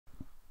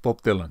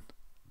Bob Dylan,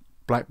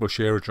 Blackbushe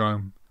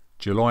Aerodrome,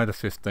 July the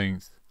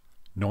 15th,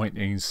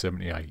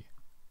 1978.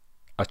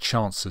 A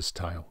Chancer's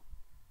Tale.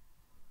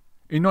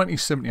 In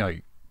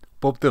 1978,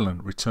 Bob Dylan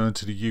returned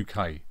to the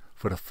UK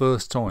for the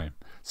first time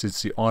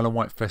since the Isle of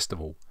Wight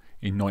Festival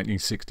in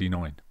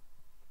 1969.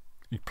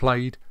 He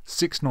played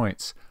 6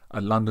 nights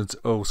at London's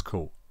Earl's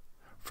Court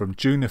from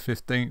June the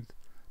 15th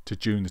to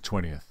June the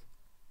 20th.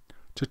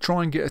 To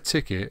try and get a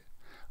ticket,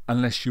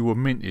 unless you were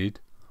minted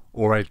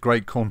or had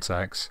great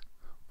contacts,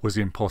 was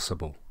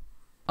impossible.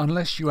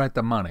 Unless you had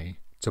the money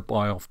to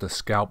buy off the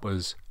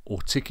scalpers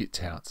or ticket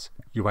touts,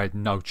 you had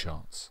no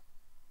chance.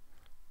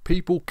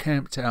 People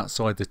camped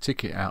outside the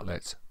ticket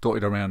outlets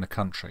dotted around the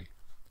country,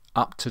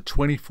 up to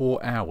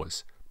 24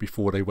 hours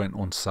before they went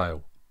on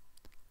sale.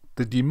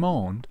 The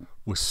demand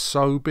was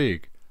so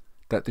big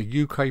that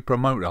the UK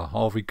promoter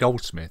Harvey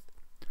Goldsmith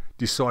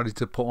decided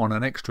to put on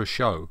an extra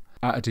show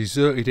at a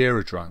deserted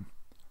aerodrome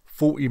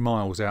 40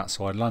 miles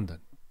outside London.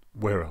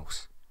 Where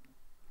else?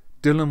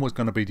 Dylan was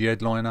going to be the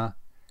headliner.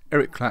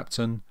 Eric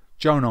Clapton,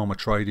 Joan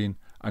Armatrading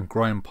and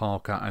Graham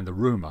Parker and the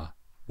Rumour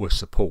were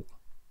support.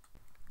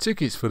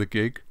 Tickets for the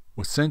gig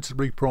were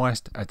sensibly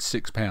priced at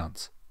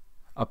 £6,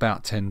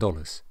 about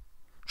 $10.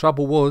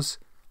 Trouble was,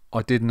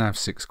 I didn't have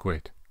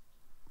 £6.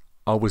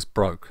 I was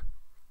broke.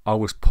 I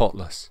was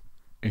potless.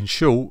 In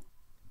short,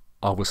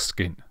 I was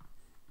skint.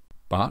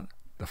 But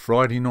the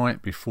Friday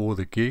night before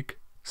the gig,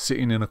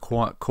 sitting in a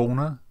quiet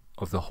corner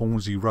of the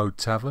Hornsey Road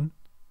Tavern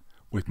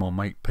with my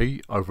mate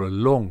Pete over a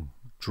long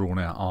drawn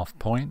out half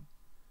pint,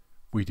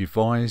 we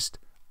devised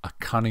a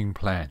cunning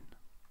plan.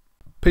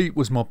 Pete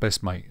was my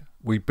best mate.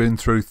 We'd been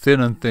through thin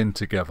and thin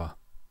together.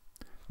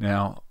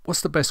 Now,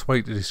 what's the best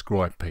way to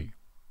describe Pete?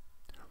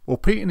 Well,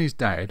 Pete and his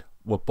dad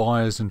were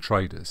buyers and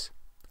traders,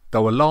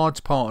 though a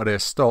large part of their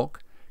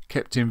stock,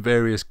 kept in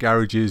various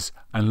garages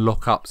and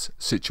lockups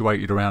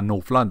situated around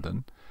North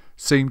London,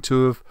 seemed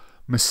to have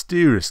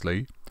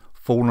mysteriously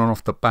fallen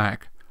off the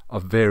back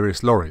of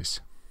various lorries,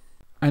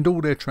 and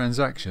all their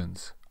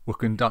transactions were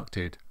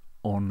conducted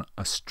on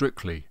a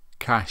strictly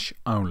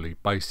cash-only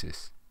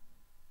basis.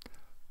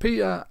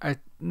 Peter had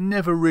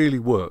never really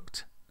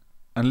worked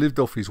and lived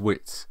off his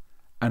wits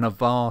and a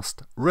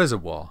vast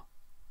reservoir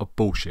of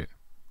bullshit.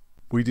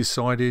 We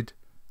decided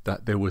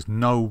that there was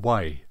no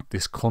way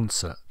this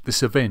concert,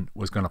 this event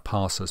was going to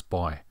pass us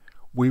by.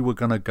 We were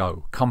going to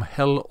go, come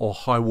hell or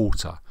high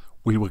water,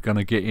 we were going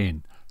to get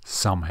in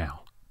somehow.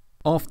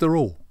 After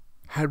all,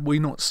 had we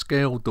not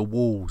scaled the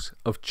walls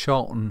of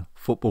Charlton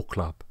Football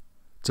Club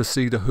to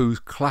see the Who's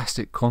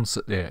classic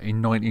concert there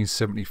in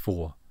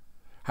 1974?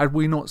 Had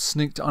we not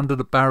sneaked under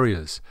the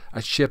barriers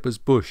at Shepherd's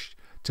Bush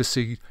to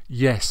see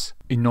Yes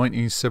in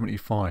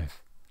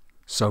 1975?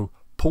 So,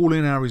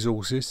 pooling our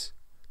resources,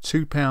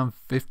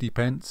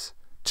 £2.50,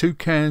 2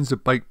 cans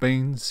of baked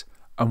beans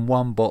and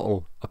 1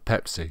 bottle of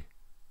Pepsi,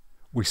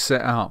 we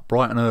set out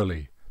bright and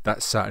early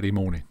that Saturday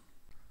morning.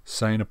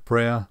 Saying a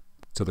prayer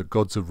to the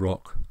gods of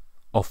rock,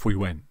 off we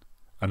went,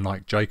 and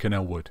like Jake and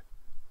Elwood,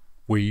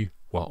 we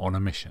were on a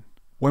mission.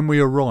 When we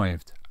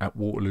arrived at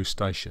Waterloo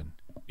Station,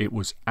 it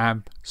was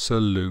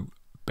absolute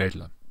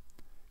bedlam.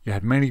 You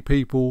had many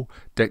people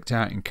decked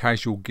out in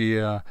casual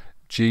gear,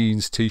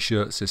 jeans,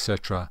 t-shirts,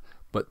 etc.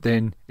 But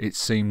then it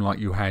seemed like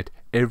you had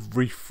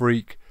every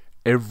freak,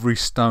 every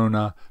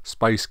stoner,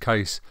 space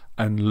case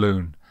and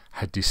loon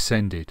had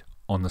descended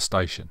on the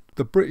station.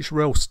 The British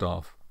rail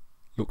staff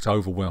looked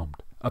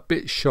overwhelmed, a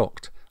bit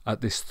shocked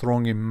at this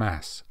thronging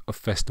mass of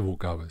festival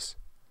goers.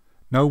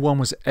 No one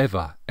was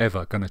ever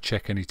going to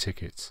check any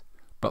tickets.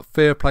 But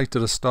fair play to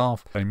the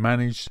staff, they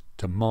managed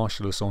to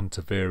marshal us on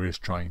to various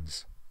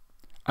trains.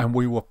 And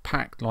we were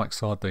packed like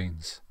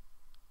sardines.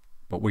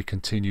 But we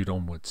continued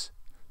onwards.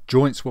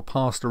 Joints were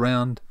passed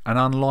around, and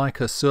unlike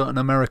a certain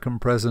American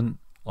present,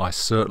 I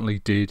certainly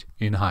did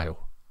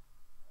inhale.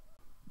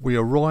 We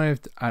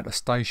arrived at a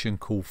station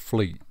called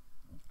Fleet,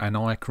 and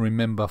I can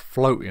remember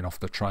floating off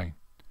the train.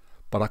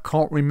 But I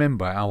can't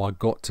remember how I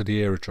got to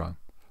the aerodrome.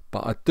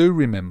 But I do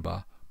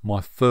remember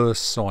my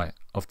first sight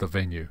of the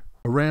venue.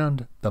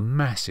 Around the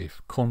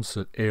massive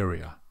concert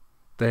area,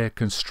 they had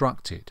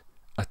constructed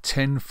a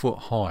 10-foot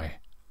high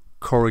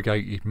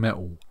corrugated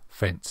metal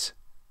fence.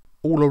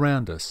 All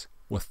around us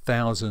were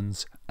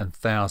thousands and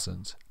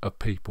thousands of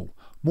people,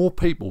 more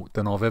people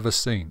than I've ever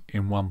seen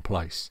in one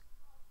place.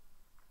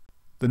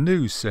 The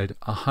news said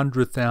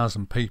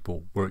 100,000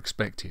 people were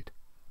expected,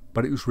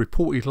 but it was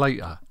reported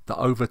later that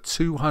over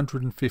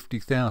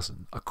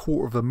 250,000,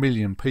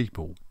 250,000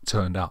 people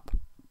turned up.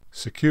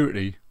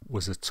 Security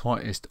was the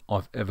tightest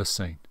I've ever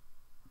seen.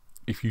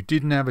 If you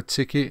didn't have a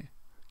ticket,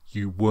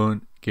 you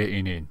weren't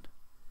getting in.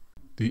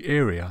 The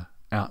area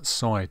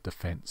outside the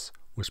fence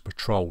was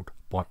patrolled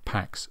by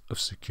packs of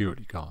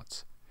security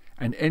guards,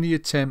 and any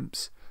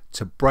attempts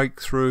to break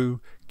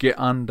through, get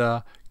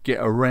under, get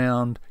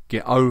around,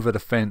 get over the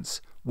fence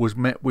was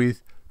met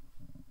with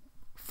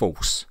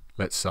force,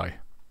 let's say.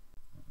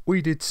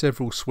 We did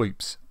several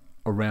sweeps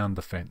around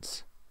the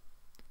fence,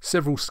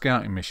 several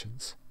scouting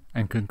missions,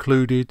 and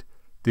concluded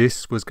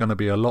this was going to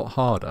be a lot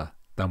harder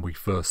than we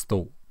first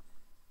thought.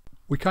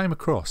 We came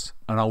across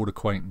an old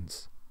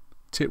acquaintance,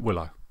 Tit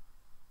Willow,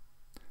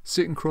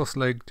 sitting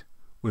cross-legged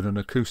with an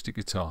acoustic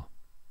guitar.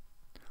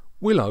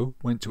 Willow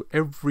went to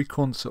every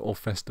concert or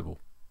festival.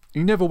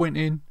 He never went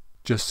in,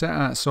 just sat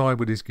outside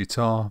with his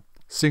guitar,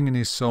 singing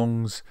his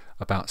songs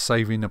about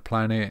saving the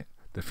planet,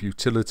 the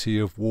futility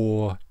of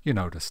war, you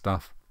know the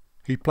stuff.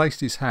 He placed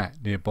his hat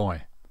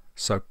nearby,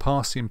 so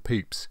passing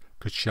peeps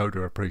could show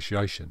their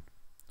appreciation.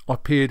 I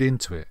peered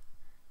into it.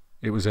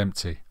 It was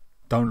empty.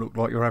 Don't look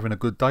like you're having a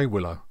good day,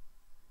 Willow.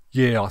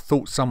 Yeah, I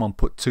thought someone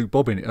put 2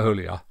 bob in it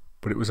earlier,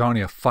 but it was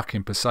only a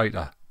fucking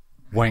peseta.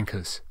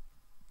 Wankers.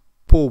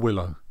 Poor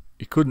Willow.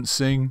 He couldn't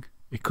sing,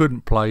 he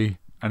couldn't play,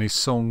 and his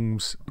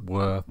songs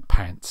were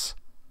pants.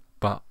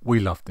 But we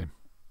loved him.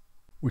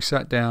 We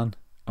sat down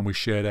and we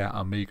shared out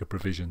our meagre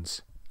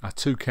provisions, our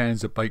 2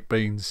 cans of baked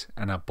beans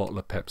and our bottle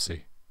of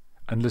Pepsi,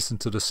 and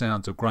listened to the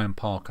sounds of Graham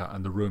Parker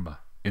and the Rumour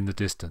in the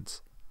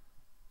distance.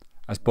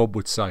 As Bob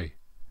would say,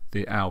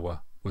 the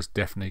hour was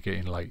definitely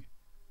getting late,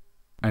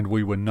 and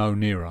we were no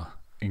nearer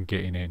in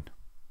getting in.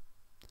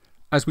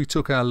 As we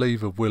took our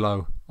leave of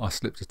Willow, I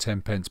slipped a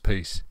 10-pence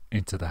piece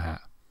into the hat.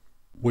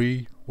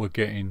 We were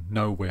getting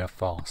nowhere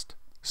fast,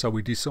 so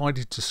we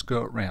decided to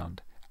skirt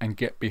round and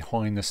get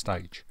behind the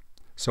stage.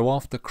 So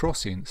after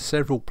crossing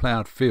several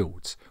ploughed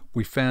fields,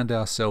 we found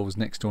ourselves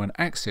next to an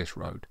access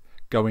road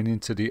going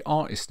into the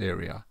artist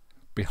area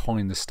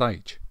behind the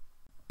stage.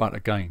 But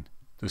again,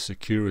 the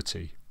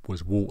security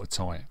was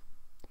watertight.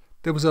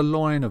 There was a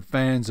line of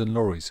vans and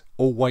lorries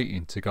all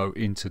waiting to go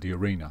into the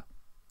arena.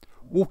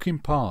 Walking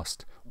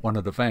past one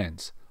of the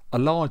vans, a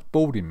large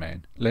balding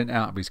man leant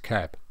out of his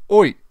cab.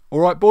 "Oi, all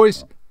right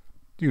boys?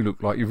 You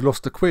look like you've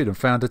lost a quid and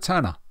found a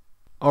tanner."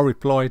 I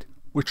replied,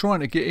 "We're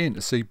trying to get in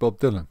to see Bob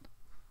Dylan."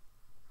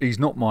 "He's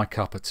not my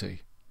cup of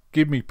tea.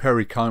 Give me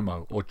Perry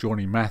Como or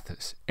Johnny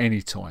Mathis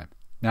any time.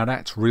 Now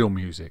that's real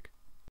music."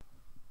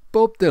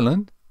 "Bob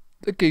Dylan?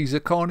 The geezer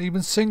can't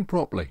even sing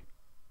properly."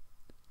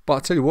 "But I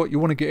tell you what, you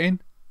want to get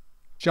in?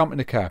 Jump in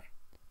the cab,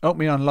 help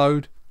me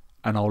unload,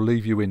 and I'll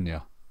leave you in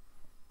there."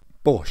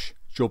 Bosh,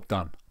 job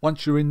done.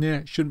 Once you're in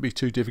there, it shouldn't be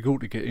too difficult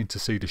to get in to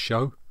see the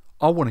show.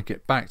 I want to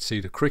get back to see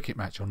the cricket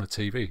match on the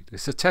TV.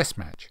 It's a test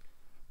match.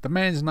 The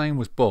man's name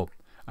was Bob,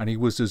 and he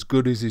was as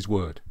good as his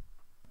word.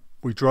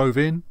 We drove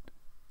in,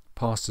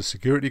 past the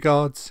security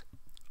guards,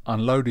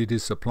 unloaded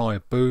his supply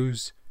of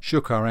booze,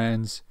 shook our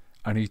hands,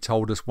 and he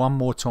told us one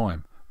more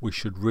time we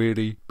should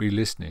really be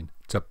listening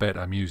to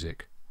better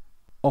music.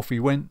 Off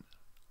he went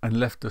and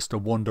left us to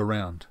wander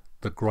round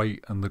the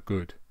great and the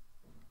good.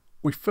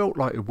 We felt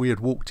like we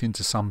had walked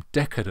into some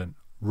decadent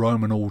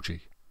Roman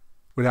orgy.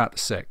 Without the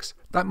sex,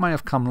 that may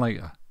have come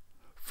later.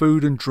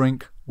 Food and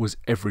drink was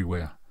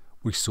everywhere.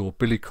 We saw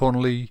Billy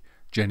Connolly,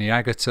 Jenny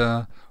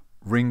Agutter,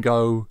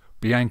 Ringo,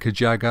 Bianca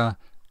Jagger.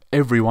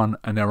 Everyone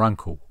and their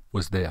uncle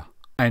was there.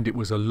 And it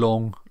was a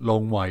long,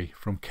 long way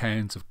from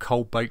cans of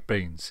cold baked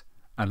beans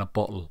and a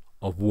bottle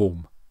of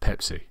warm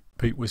Pepsi.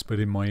 Pete whispered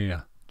in my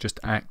ear, "Just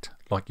act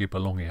like you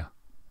belong here."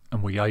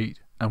 And we ate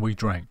and we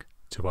drank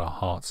to our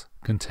heart's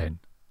content.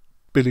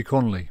 Billy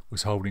Connolly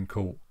was holding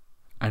court,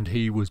 and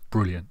he was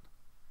brilliant,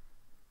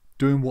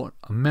 doing what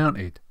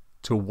amounted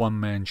to a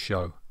one-man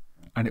show,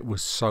 and it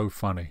was so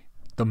funny.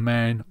 The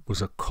man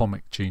was a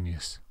comic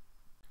genius.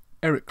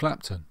 Eric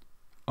Clapton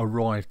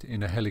arrived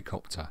in a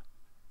helicopter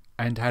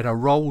and had a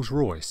Rolls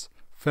Royce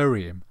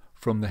ferry him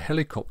from the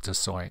helicopter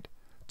site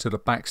to the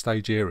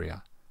backstage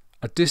area,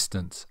 a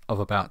distance of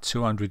about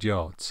 200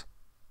 yards.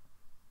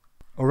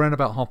 Around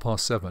about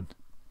 7:30,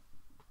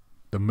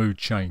 the mood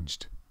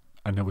changed,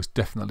 and there was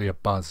definitely a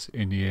buzz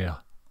in the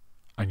air,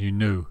 and you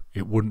knew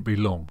it wouldn't be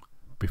long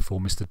before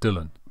Mr.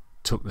 Dylan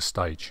took the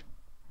stage.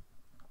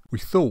 We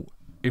thought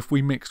if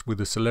we mixed with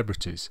the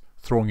celebrities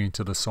thronging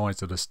to the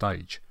sides of the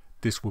stage,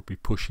 this would be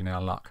pushing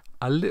our luck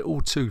a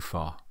little too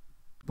far.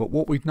 But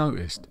what we'd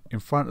noticed in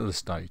front of the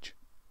stage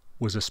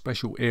was a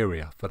special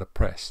area for the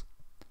press.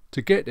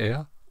 To get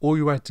there, all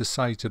you had to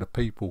say to the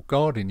people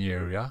guarding the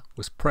area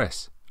was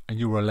press, and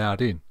you were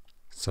allowed in.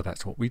 So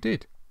that's what we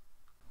did.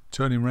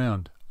 Turning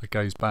round, I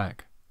gazed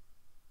back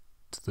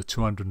to the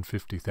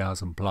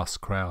 250,000 plus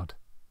crowd,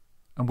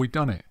 and we'd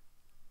done it.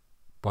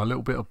 By a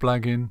little bit of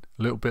blagging,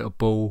 a little bit of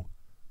bull,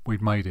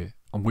 we'd made it,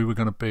 and we were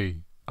going to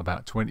be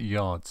about 20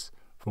 yards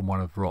from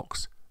one of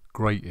rock's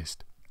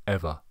greatest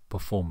ever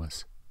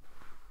performers.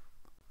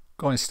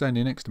 Guy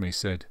standing next to me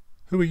said,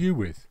 "Who are you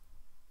with?"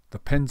 "The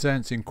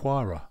Penzance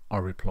Inquirer," I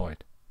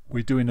replied.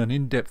 "We're doing an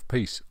in-depth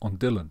piece on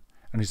Dylan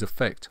and his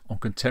effect on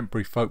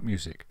contemporary folk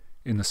music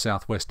in the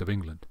southwest of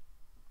England."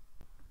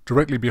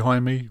 Directly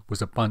behind me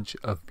was a bunch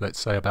of, let's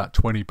say, about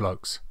 20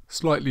 blokes,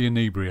 slightly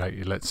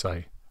inebriated, let's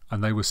say,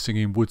 and they were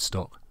singing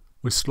Woodstock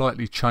with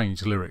slightly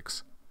changed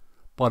lyrics.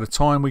 By the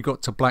time we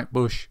got to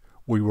Blackbushe,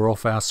 we were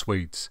off our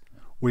Swedes.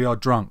 We are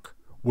drunk,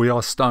 we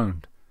are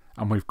stoned,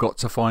 and we've got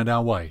to find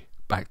our way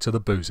back to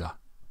the boozer.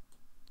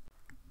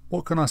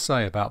 What can I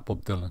say about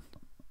Bob Dylan?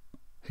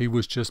 He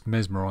was just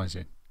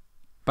mesmerising.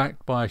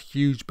 Backed by a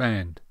huge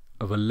band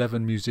of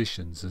 11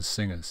 musicians and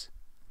singers.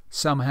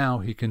 Somehow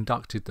he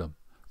conducted them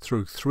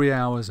through 3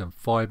 hours and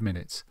 5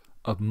 minutes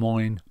of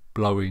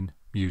mind-blowing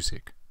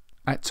music.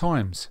 At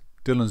times,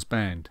 Dylan's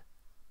band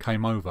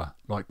came over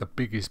like the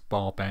biggest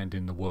bar band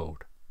in the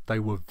world. They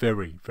were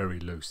very, very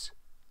loose.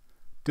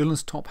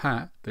 Dylan's top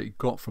hat that he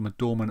got from a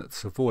doorman at the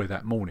Savoy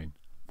that morning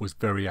was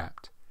very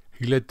apt.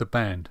 He led the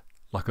band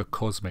like a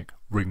cosmic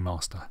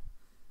ringmaster.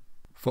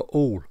 For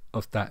all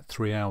of that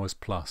 3 hours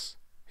plus,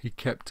 he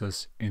kept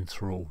us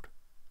enthralled,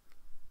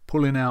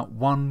 pulling out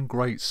one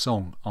great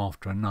song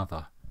after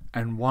another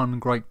and one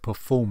great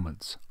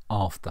performance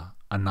after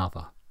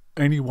another.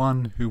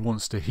 Anyone who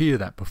wants to hear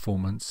that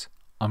performance,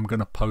 I'm going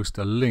to post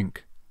a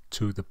link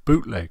to the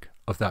bootleg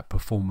of that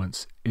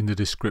performance in the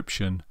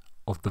description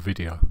of the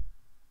video.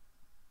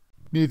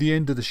 Near the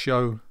end of the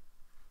show,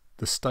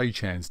 the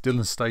stagehands,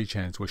 Dylan's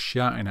stagehands, were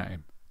shouting at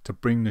him to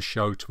bring the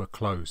show to a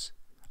close,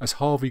 as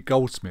Harvey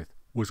Goldsmith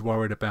was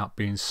worried about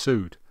being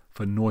sued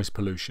for noise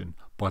pollution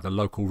by the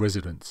local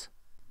residents.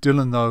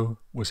 Dylan, though,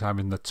 was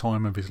having the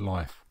time of his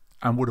life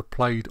and would have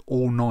played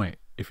all night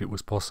if it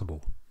was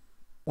possible.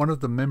 One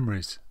of the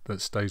memories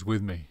that stays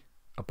with me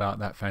about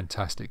that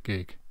fantastic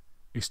gig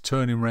is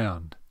turning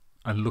round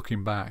and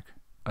looking back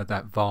at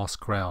that vast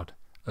crowd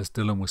as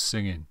Dylan was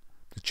singing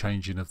The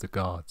Changing of the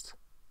Guards.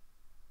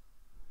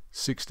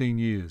 16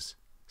 years,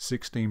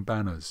 16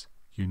 banners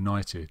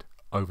united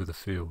over the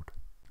field,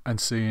 and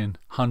seeing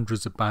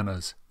hundreds of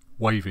banners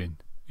waving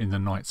in the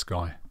night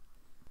sky.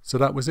 So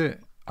that was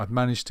it. I'd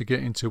managed to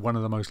get into one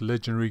of the most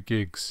legendary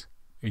gigs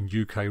in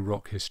UK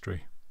rock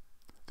history.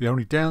 The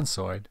only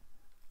downside,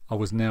 I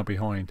was now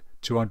behind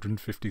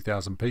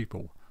 250,000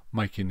 people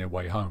making their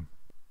way home.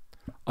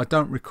 I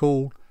don't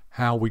recall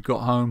how we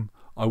got home.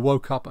 I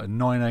woke up at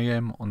 9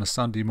 AM on a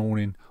Sunday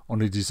morning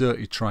on a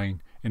deserted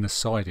train in a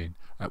siding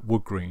at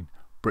Wood Green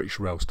British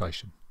Rail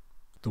Station.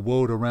 The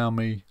world around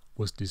me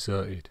was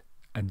deserted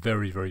and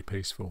very, very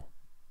peaceful.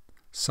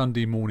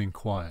 Sunday morning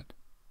quiet.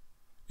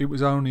 It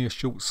was only a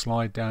short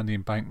slide down the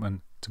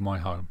embankment to my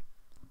home.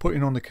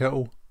 Putting on the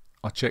kettle,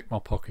 I checked my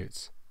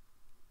pockets.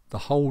 The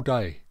whole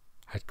day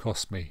had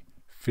cost me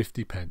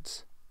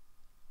 50p.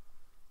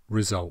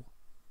 Result.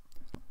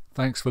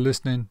 Thanks for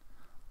listening.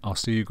 I'll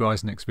see you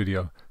guys next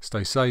video.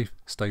 Stay safe,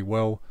 stay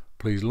well.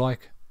 Please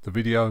like the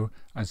video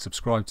and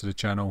subscribe to the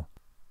channel.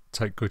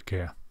 Take good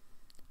care.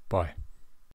 Bye.